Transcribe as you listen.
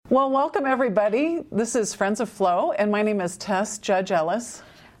Well, welcome everybody. This is Friends of Flow, and my name is Tess Judge Ellis.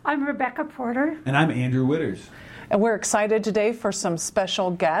 I'm Rebecca Porter. And I'm Andrew Witters. And we're excited today for some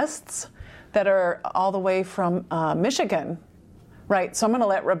special guests that are all the way from Michigan. Right, so I'm going to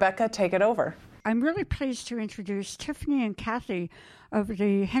let Rebecca take it over. I'm really pleased to introduce Tiffany and Kathy of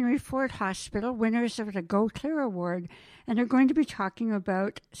the Henry Ford Hospital, winners of the Go Clear Award, and they're going to be talking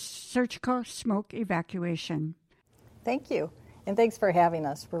about surgical smoke evacuation. Thank you, and thanks for having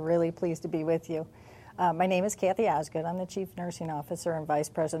us. We're really pleased to be with you. My name is Kathy Osgood. I'm the Chief Nursing Officer and Vice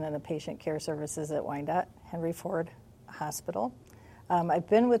President of Patient Care Services at Wyandotte Henry Ford Hospital. I've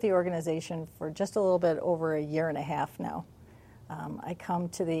been with the organization for just a little bit over a year and a half now. I come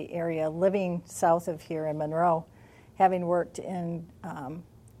to the area living south of here in Monroe, having worked in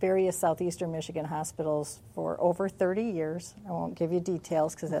various southeastern Michigan hospitals for over 30 years. I won't give you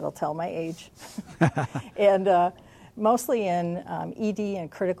details because that'll tell my age. And mostly in ED and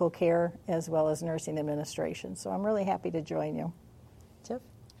critical care as well as nursing administration. So I'm really happy to join you. Tiff?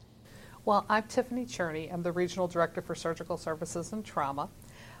 Well, I'm Tiffany Cherney. I'm the Regional Director for Surgical Services and Trauma.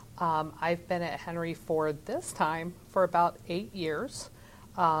 I've been at Henry Ford this time for about 8 years.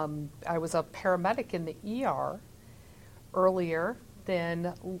 I was a paramedic in the ER earlier,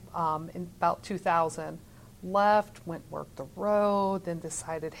 then in about 2000, left, went work the road, then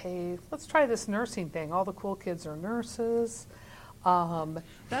decided, hey, let's try this nursing thing. All the cool kids are nurses.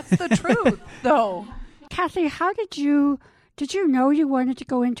 That's the truth, though. Kathy, how did you know you wanted to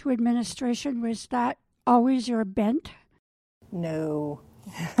go into administration? Was that always your bent? No.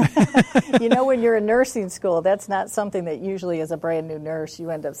 You know, when you're in nursing school, that's not something that usually as a brand new nurse you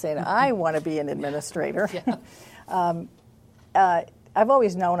end up saying, I want to be an administrator. Yeah. I've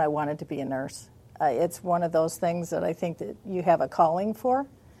always known I wanted to be a nurse. It's one of those things that I think that you have a calling for.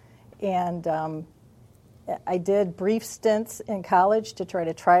 And I did brief stints in college to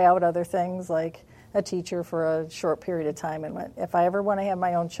try out other things like a teacher for a short period of time and went, if I ever want to have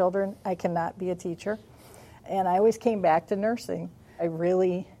my own children, I cannot be a teacher. And I always came back to nursing. I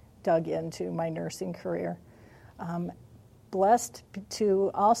really dug into my nursing career. Blessed to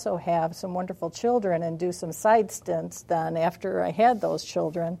also have some wonderful children and do some side stints then after I had those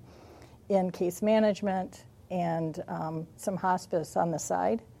children in case management and some hospice on the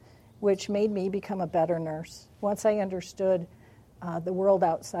side, which made me become a better nurse. Once I understood the world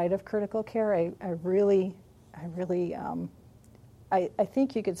outside of critical care, I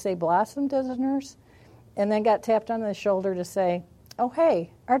think you could say blossomed as a nurse, and then got tapped on the shoulder to say, oh,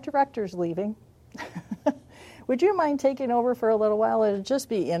 hey, our director's leaving. Would you mind taking over for a little while? It'll just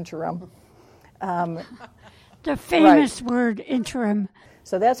be interim. The famous word, interim.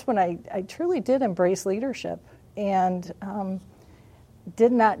 So that's when I truly did embrace leadership and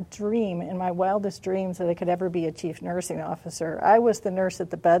did not dream in my wildest dreams that I could ever be a chief nursing officer. I was the nurse at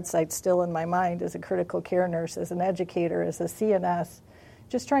the bedside still in my mind as a critical care nurse, as an educator, as a CNS,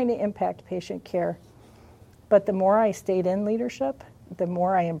 just trying to impact patient care. But the more I stayed in leadership, the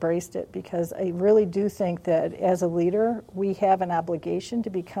more I embraced it, because I really do think that as a leader, we have an obligation to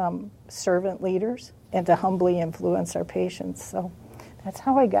become servant leaders and to humbly influence our patients. So that's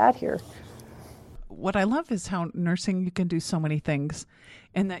how I got here. What I love is how nursing, you can do so many things,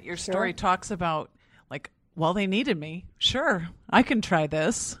 and that your story talks about, like, well, they needed me. Sure, I can try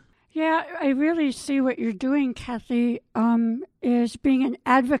this. Yeah, I really see what you're doing, Kathy, is being an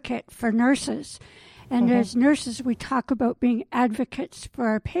advocate for nurses. And as nurses, we talk about being advocates for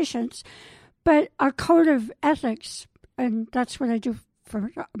our patients, but our code of ethics, and that's what I do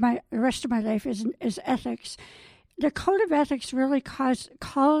for the rest of my life is ethics. The code of ethics really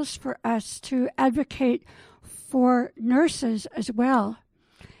calls for us to advocate for nurses as well.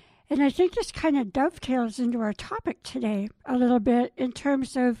 And I think this kind of dovetails into our topic today a little bit in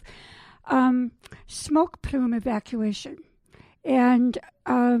terms of smoke plume evacuation. And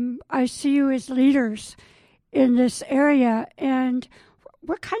I see you as leaders in this area, and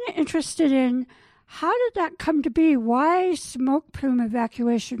we're kind of interested in how did that come to be? Why smoke plume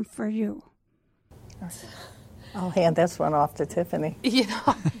evacuation for you? I'll hand this one off to Tiffany.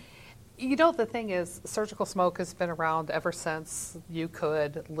 You know, the thing is, surgical smoke has been around ever since you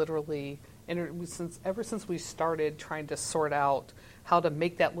could literally, ever since we started trying to sort out how to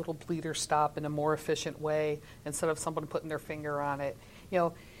make that little bleeder stop in a more efficient way instead of someone putting their finger on it. You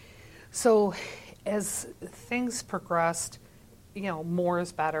know, so as things progressed, you know, more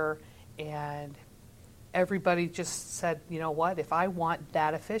is better, and everybody just said, you know what, if I want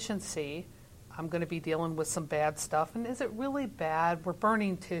that efficiency, I'm going to be dealing with some bad stuff. And is it really bad? We're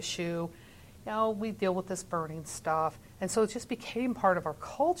burning tissue. You know, we deal with this burning stuff. And so it just became part of our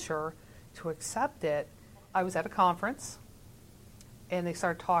culture to accept it. I was at a conference, and they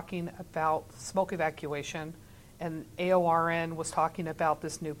started talking about smoke evacuation, and AORN was talking about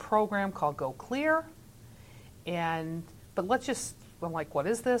this new program called Go Clear. But I'm like, what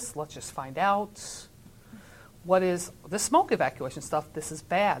is this? Let's just find out. What is the smoke evacuation stuff? This is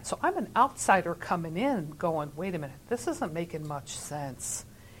bad. So I'm an outsider coming in going, wait a minute, this isn't making much sense.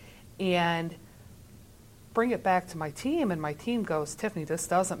 And bring it back to my team, and my team goes, Tiffany, this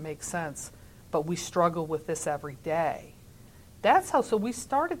doesn't make sense, but we struggle with this every day. So we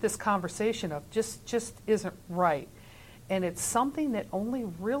started this conversation of just isn't right. And it's something that only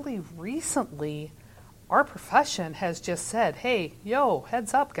really recently our profession has just said, hey,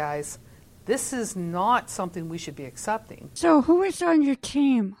 heads up, guys. This is not something we should be accepting. So who is on your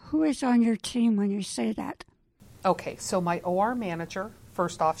team? Who is on your team when you say that? Okay, so my OR manager,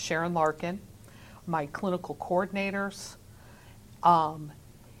 first off, Sharon Larkin, my clinical coordinators.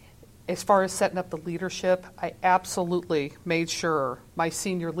 As far as setting up the leadership, I absolutely made sure my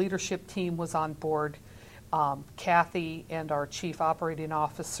senior leadership team was on board, Kathy and our chief operating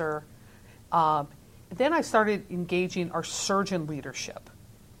officer. Then I started engaging our surgeon leadership.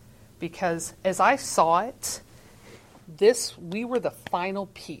 Because as I saw it, we were the final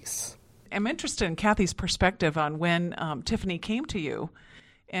piece. I'm interested in Kathy's perspective on when Tiffany came to you.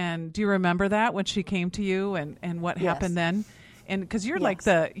 And do you remember that, when she came to you and what happened then? And because you're like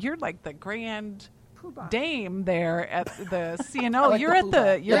the grand dame there at the CNO. Like you're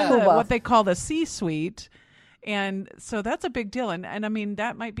the what they call the C-suite. And so that's a big deal. And I mean,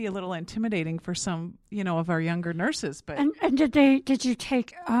 that might be a little intimidating for some, of our younger nurses. But and did you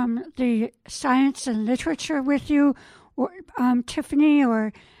take the science and literature with you, or Tiffany,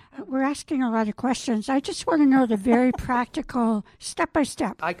 or we're asking a lot of questions. I just want to know the very practical step by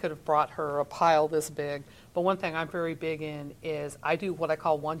step. I could have brought her a pile this big, but one thing I'm very big in is I do what I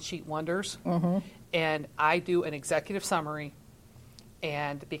call one-sheet wonders, and I do an executive summary,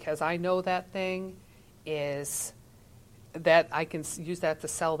 and because I know that thing is that I can use that to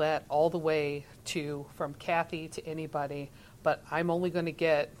sell that all the way from Kathy to anybody, but I'm only going to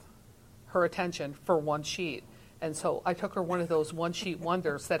get her attention for one sheet. And so I took her one of those one-sheet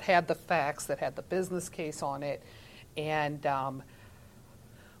wonders that had the facts, that had the business case on it, and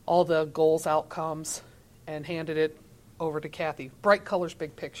all the goals, outcomes, and handed it over to Kathy. Bright colors,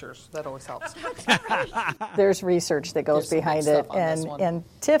 big pictures. That always helps. There's research that goes behind it. And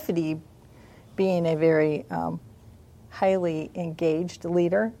Tiffany, being a very highly engaged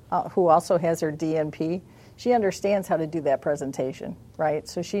leader who also has her DNP, she understands how to do that presentation, right?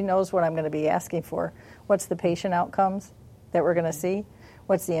 So she knows what I'm going to be asking for. What's the patient outcomes that we're going to see?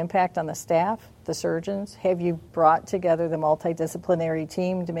 What's the impact on the staff, the surgeons? Have you brought together the multidisciplinary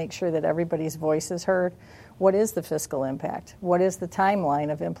team to make sure that everybody's voice is heard? What is the fiscal impact? What is the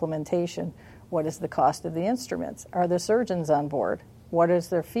timeline of implementation? What is the cost of the instruments? Are the surgeons on board? What is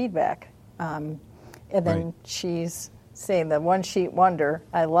their feedback? And then she's saying the one-sheet wonder.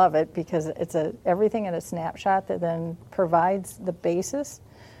 I love it because it's everything in a snapshot that then provides the basis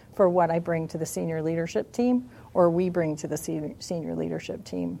for what I bring to the senior leadership team, or we bring to the senior leadership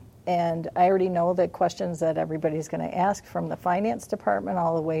team. And I already know the questions that everybody's going to ask, from the finance department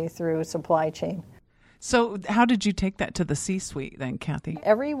all the way through supply chain. So how did you take that to the C-suite then, Kathy?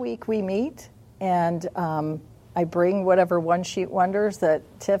 Every week we meet, and I bring whatever one-sheet wonders that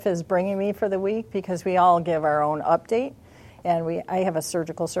Tiff is bringing me for the week, because we all give our own update. And I have a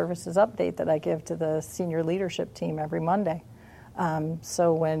surgical services update that I give to the senior leadership team every Monday.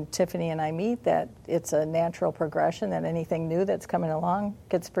 So when Tiffany and I meet, that it's a natural progression that anything new that's coming along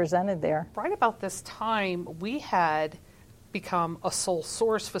gets presented there. Right about this time, we had become a sole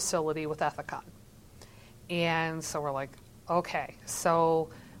source facility with Ethicon. And so we're like, okay,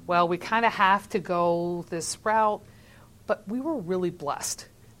 we kind of have to go this route. But we were really blessed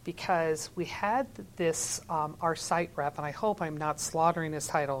because we had this, our site rep, and I hope I'm not slaughtering his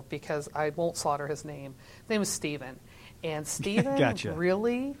title because I won't slaughter his name. His name is Stephen. And Stephen Gotcha.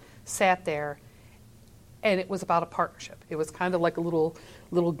 really sat there, and it was about a partnership. It was kind of like a little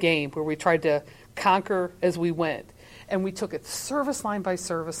game where we tried to conquer as we went. And we took it service line by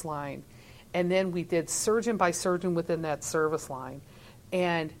service line, and then we did surgeon by surgeon within that service line.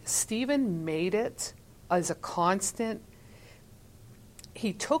 And Stephen made it as a constant.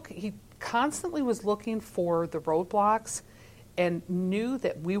 He constantly was looking for the roadblocks and knew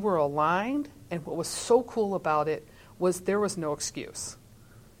that we were aligned. And what was so cool about it was there was no excuse.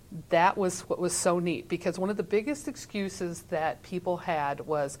 That was what was so neat, because one of the biggest excuses that people had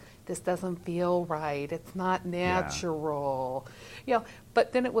was, this doesn't feel right, it's not natural.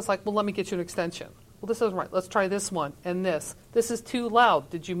 But then it was like, well, let me get you an extension. Well, this isn't right. Let's try this one and this. This is too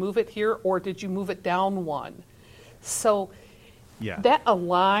loud. Did you move it here, or did you move it down one? So that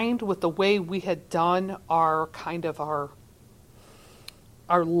aligned with the way we had done our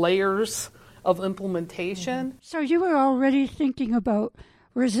layers of implementation. So you were already thinking about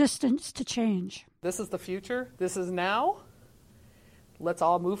resistance to change. This is the future. This is now. Let's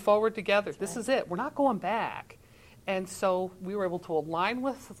all move forward together. This is it. We're not going back. And so we were able to align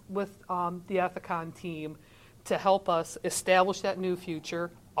with the Ethicon team to help us establish that new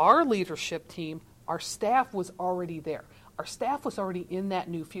future. Our leadership team, our staff was already there. Our staff was already in that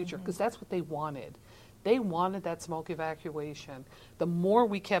new future because that's what they wanted. They wanted that smoke evacuation. The more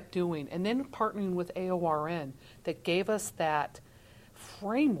we kept doing, and then partnering with AORN that gave us that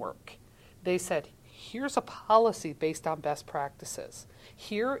framework. They said, here's a policy based on best practices.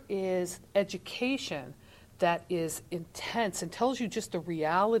 Here is education that is intense and tells you just the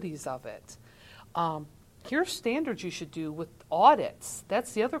realities of it. Here's standards you should do with audits.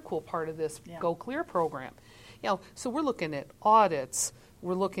 That's the other cool part of this Go Clear program. So we're looking at audits,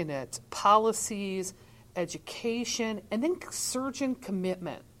 we're looking at policies, education, and then surgeon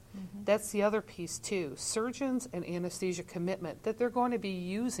commitment. That's the other piece too. Surgeons and anesthesia commitment that they're going to be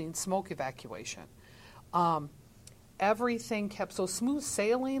using smoke evacuation. Everything kept so smooth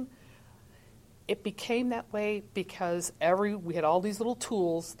sailing. It became that way because we had all these little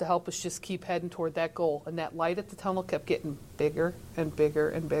tools to help us just keep heading toward that goal, and that light at the tunnel kept getting bigger and bigger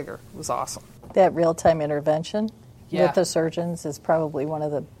and bigger. It was awesome. That real-time intervention with the surgeons is probably one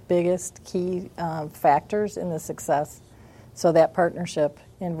of the biggest key factors in the success. So that partnership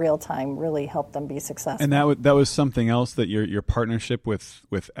in real time really helped them be successful. And that was something else that your partnership with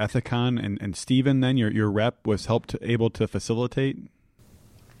Ethicon and Stephen, then your rep, was able to facilitate.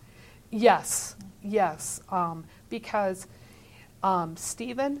 Yes, because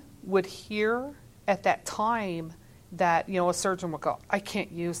Stephen would hear at that time that a surgeon would go, I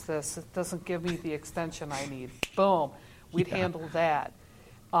can't use this. It doesn't give me the extension I need. Boom, we'd handle that.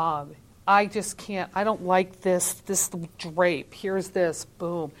 I just can't. I don't like this drape. Here's this.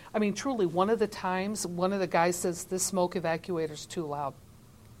 Boom. I mean, truly, one of the times, one of the guys says, this smoke evacuator's too loud.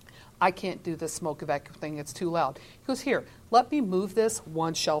 I can't do this smoke evacuator thing. It's too loud. He goes, here, let me move this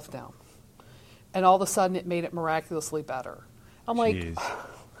one shelf down. And all of a sudden, it made it miraculously better. I'm like,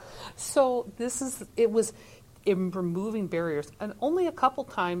 so it was in removing barriers. And only a couple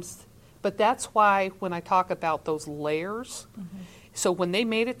times, but that's why when I talk about those layers, so when they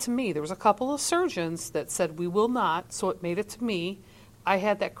made it to me, there was a couple of surgeons that said, we will not, so it made it to me. I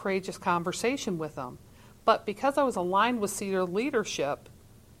had that courageous conversation with them. But because I was aligned with senior leadership,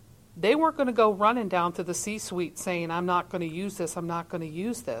 they weren't going to go running down to the C-suite saying, I'm not going to use this, I'm not going to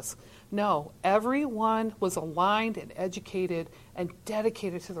use this. No, everyone was aligned and educated and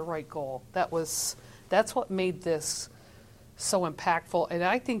dedicated to the right goal. That's what made this so impactful, and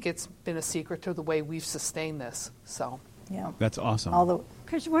I think it's been a secret to the way we've sustained this. So, yeah, that's awesome. All the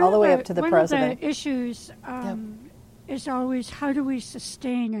way up to the president. One of the issues is always, how do we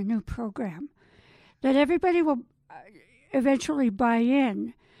sustain a new program that everybody will eventually buy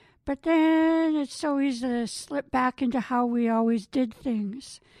in? But then it's so easy to slip back into how we always did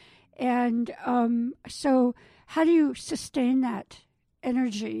things. And so how do you sustain that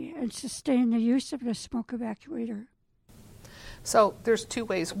energy and sustain the use of the smoke evacuator? So there's two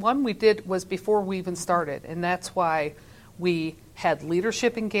ways. One we did was before we even started, and that's why we had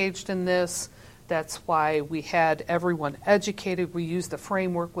leadership engaged in this. That's why we had everyone educated. We used the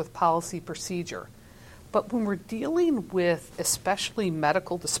framework with policy procedure. But when we're dealing with especially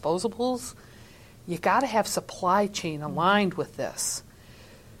medical disposables, you got to have supply chain aligned with this.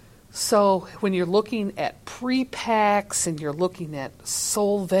 So when you're looking at pre-packs and you're looking at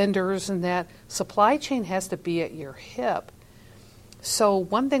sole vendors and that, supply chain has to be at your hip. So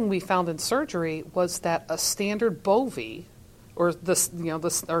one thing we found in surgery was that a standard Bovie, or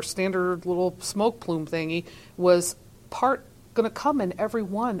our standard little smoke plume thingy, was going to come in every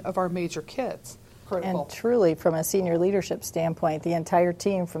one of our major kits. Critical. And truly, from a senior leadership standpoint, the entire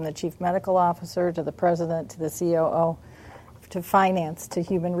team, from the chief medical officer to the president to the COO to finance to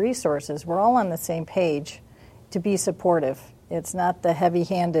human resources, we're all on the same page to be supportive. It's not the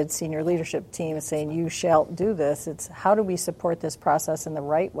heavy-handed senior leadership team saying, you shall do this. It's how do we support this process in the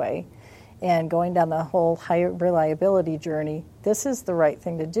right way? And going down the whole high reliability journey, this is the right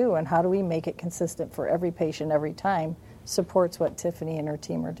thing to do. And how do we make it consistent for every patient every time? Supports what Tiffany and her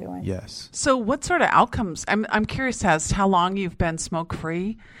team are doing. Yes. So what sort of outcomes? I'm curious as to how long you've been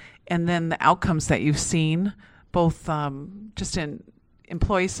smoke-free and then the outcomes that you've seen, both just in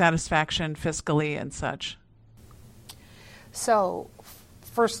employee satisfaction, fiscally, and such. So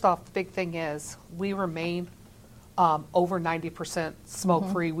first off, the big thing is we remain over 90%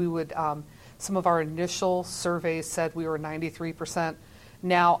 smoke-free. We would Some of our initial surveys said we were 93%.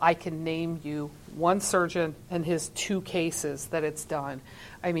 Now I can name you one surgeon and his 2 cases that it's done.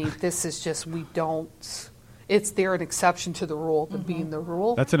 I mean, this is just, they're an exception to the rule than being the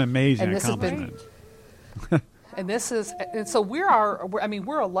rule. That's an amazing accomplishment. And so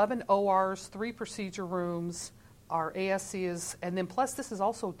we're 11 ORs, 3 procedure rooms, our ASC is, and then plus this is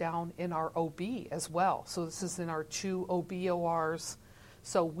also down in our OB as well. So this is in our 2 OB ORs.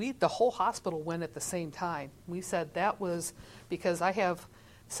 So the whole hospital went at the same time. We said that was because I have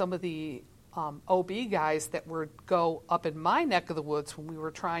some of the OB guys that would go up in my neck of the woods when we were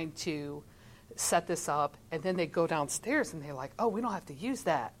trying to set this up, and then they'd go downstairs and they're like, oh, we don't have to use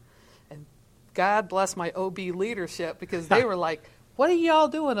that. And God bless my OB leadership, because they were like, what are y'all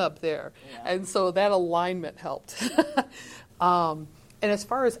doing up there? Yeah. And so that alignment helped. And as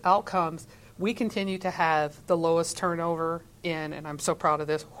far as outcomes, we continue to have the lowest turnover and I'm so proud of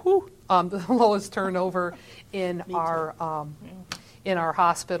this, the lowest turnover in our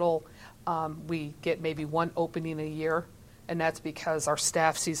hospital. We get maybe 1 opening a year, and that's because our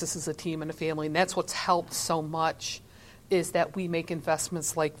staff sees us as a team and a family, and that's what's helped so much, is that we make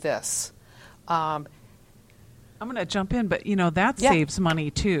investments like this. I'm going to jump in, but that saves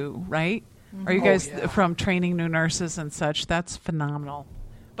money too, right? Mm-hmm. Are you guys from training new nurses and such? That's phenomenal.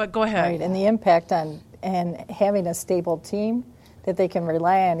 But go ahead. Right, and the impact on and having a stable team that they can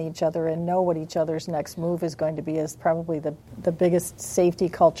rely on each other and know what each other's next move is going to be is probably the biggest safety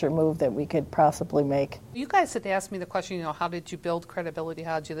culture move that we could possibly make. You guys had asked me the question, how did you build credibility?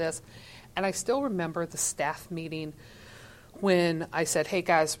 How did you do this? And I still remember the staff meeting when I said, hey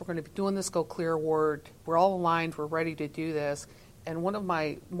guys, we're going to be doing this Go Clear Award. We're all aligned. We're ready to do this. And one of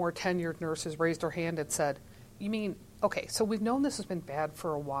my more tenured nurses raised her hand and said, you mean, okay, so we've known this has been bad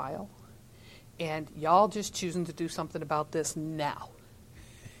for a while, and y'all just choosing to do something about this now.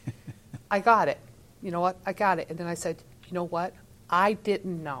 I got it. You know what? I got it. And then I said, you know what? I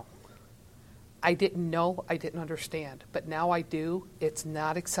didn't know. I didn't understand. But now I do. It's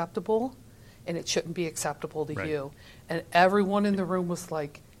not acceptable, and it shouldn't be acceptable to you. And everyone in the room was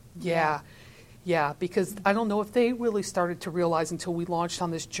like, yeah, because I don't know if they really started to realize until we launched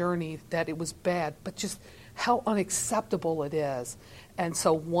on this journey that it was bad, but just how unacceptable it is. And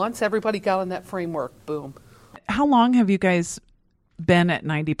so once everybody got in that framework, boom. How long have you guys been at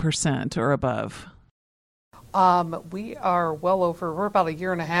 90% or above? We are we're about a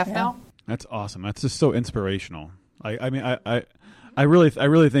year and a half now. That's awesome. That's just so inspirational. I really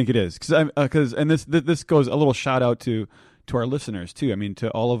think it is, because this goes a little shout out to our listeners too. I mean, to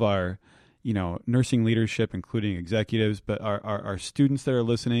all of our nursing leadership, including executives, but our students that are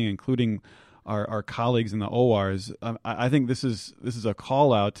listening, including our colleagues in the ORs. I think this is a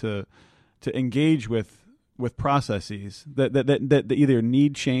call out to engage with processes that either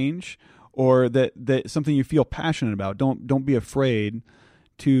need change or that something you feel passionate about. Don't be afraid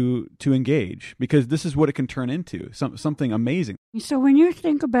to engage, because this is what it can turn into, something amazing. So when you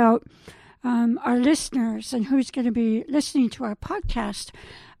think about our listeners and who's going to be listening to our podcast,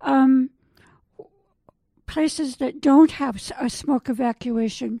 places that don't have a smoke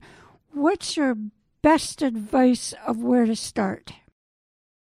evacuation, what's your best advice of where to start?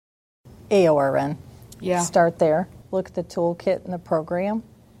 AORN. Yeah. Start there. Look at the toolkit and the program,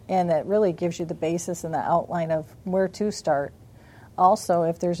 and that really gives you the basis and the outline of where to start. Also,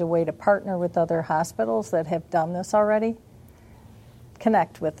 if there's a way to partner with other hospitals that have done this already,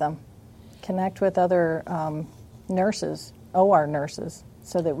 connect with them. Connect with other nurses, OR nurses,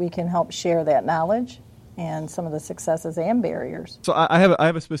 so that we can help share that knowledge and some of the successes and barriers. So I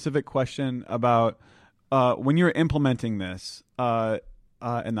have a specific question about when you're implementing this in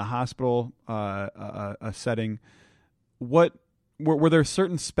the hospital setting. What were there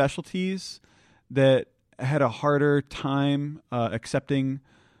certain specialties that had a harder time accepting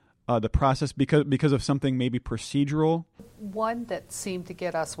the process because of something maybe procedural? One that seemed to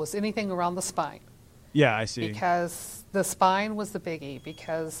get us was anything around the spine. Yeah, I see. Because the spine was the biggie,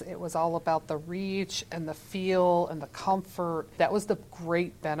 because it was all about the reach and the feel and the comfort. That was the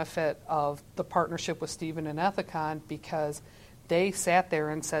great benefit of the partnership with Stephen and Ethicon, because they sat there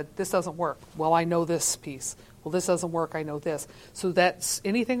and said, this doesn't work. Well, I know this piece. Well, this doesn't work. I know this. So that's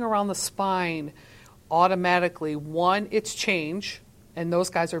anything around the spine, automatically, one, it's change, and those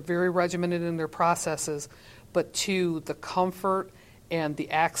guys are very regimented in their processes, but two, the comfort and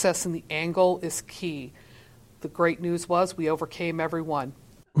the access and the angle is key. The great news was we overcame every one.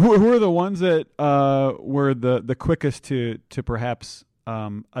 Who are the ones that were the quickest to perhaps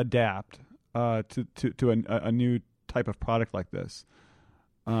adapt to a new type of product like this,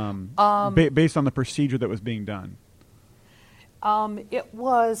 based on the procedure that was being done? It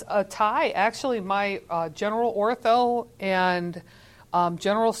was a tie. Actually, my general ortho and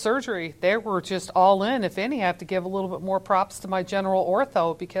general surgery, they were just all in. If any, I have to give a little bit more props to my general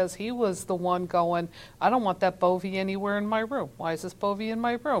ortho because he was the one going, I don't want that bovie anywhere in my room. Why is this bovie in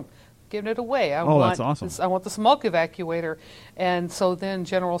my room? Giving it away. That's awesome. I want the smoke evacuator. And so then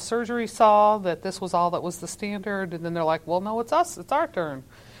general surgery saw that this was all that was the standard, and then they're like, well, no, it's us. It's our turn.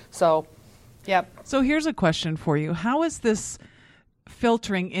 So, yeah. So here's a question for you. How is this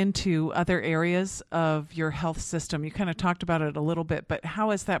filtering into other areas of your health system? You kind of talked about it a little bit, but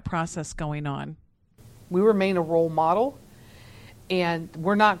how is that process going on? We remain a role model, and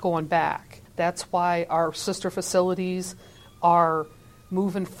we're not going back. That's why our sister facilities are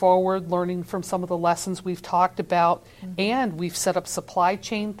moving forward, learning from some of the lessons we've talked about, and we've set up supply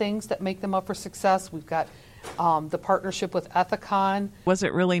chain things that make them up for success. We've got the partnership with Ethicon. Was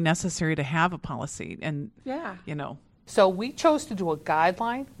it really necessary to have a policy? And, So we chose to do a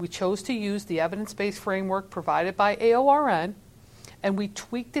guideline. We chose to use the evidence-based framework provided by AORN, and we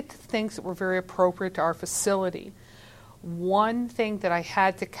tweaked it to things that were very appropriate to our facility. One thing that I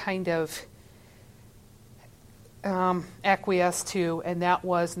had to kind of acquiesce to, and that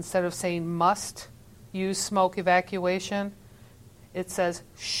was instead of saying must use smoke evacuation, it says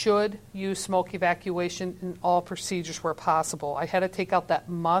should use smoke evacuation in all procedures where possible. I had to take out that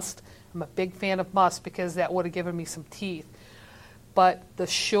must. I'm a big fan of must because that would have given me some teeth. But the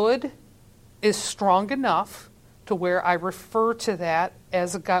should is strong enough to where I refer to that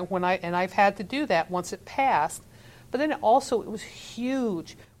as a guy and I've had to do that once it passed. But then it was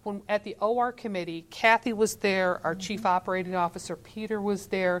huge. When at the OR committee, Kathy was there, our chief operating officer, Peter, was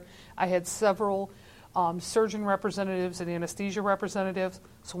there. I had several surgeon representatives and anesthesia representatives.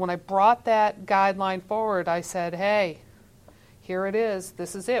 So when I brought that guideline forward, I said, hey, here it is.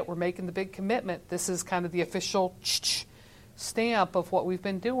 This is it. We're making the big commitment. This is kind of the official stamp of what we've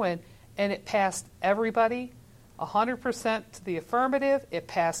been doing. And it passed everybody 100% to the affirmative. It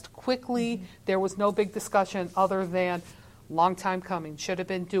passed quickly. There was no big discussion other than long time coming. Should have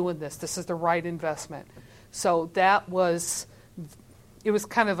been doing this. This is the right investment. So it was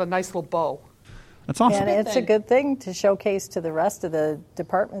kind of a nice little bow. That's awesome. And it's a good thing to showcase to the rest of the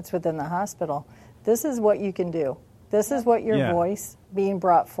departments within the hospital. This is what you can do. This is what your voice being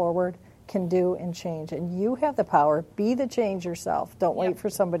brought forward can do and change. And you have the power. Be the change yourself. Don't wait for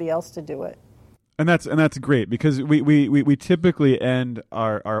somebody else to do it. And that's great because we typically end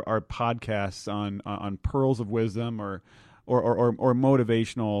our podcasts on pearls of wisdom or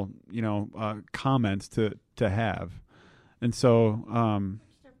motivational comments to have. And so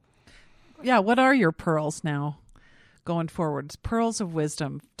what are your pearls now going forward? Pearls of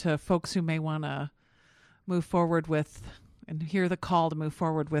wisdom to folks who may want to move forward with and hear the call to move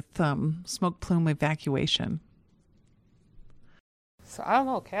forward with smoke plume evacuation. So I don't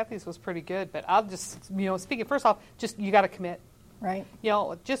know, Kathy's was pretty good, but I'll just, speaking first off, just you got to commit. Right.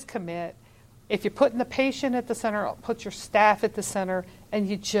 Just commit. If you're putting the patient at the center, put your staff at the center, and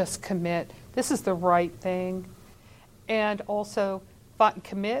you just commit. This is the right thing. And also,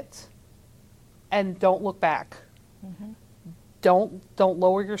 commit and don't look back. Mm-hmm. Don't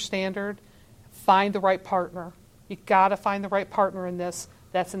lower your standard. Find the right partner. You got to find the right partner in this.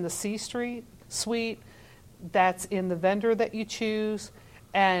 That's in the C-suite. That's in the vendor that you choose,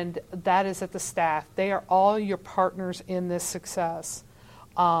 and that is at the staff. They are all your partners in this success.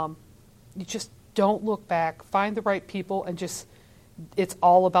 You just don't look back. Find the right people, and it's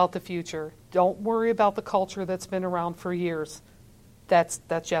all about the future. Don't worry about the culture that's been around for years. That's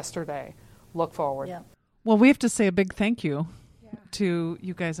yesterday. Look forward. Yeah. Well, we have to say a big thank you to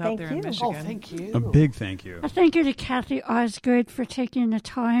you guys out there in Michigan. Oh, thank you. A big thank you. A thank you to Kathy Osgood for taking the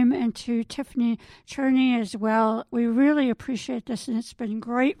time and to Tiffany Cherney as well. We really appreciate this, and it's been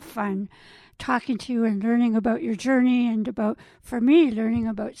great fun talking to you and learning about your journey and for me, learning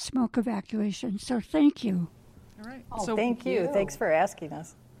about smoke evacuation. So thank you. All right. So thank you. Thanks for asking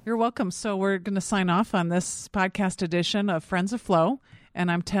us. You're welcome. So we're going to sign off on this podcast edition of Friends of Flow,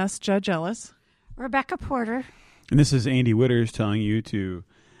 and I'm Tess Judge Ellis. Rebecca Porter. And this is Andy Witters telling you to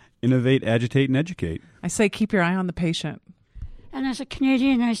innovate, agitate, and educate. I say keep your eye on the patient. And as a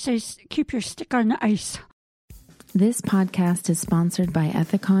Canadian, I say keep your stick on the ice. This podcast is sponsored by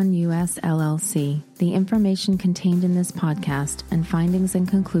Ethicon US LLC. The information contained in this podcast and findings and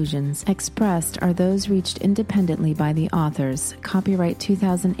conclusions expressed are those reached independently by the authors. Copyright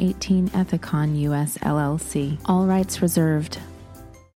 2018 Ethicon US LLC. All rights reserved.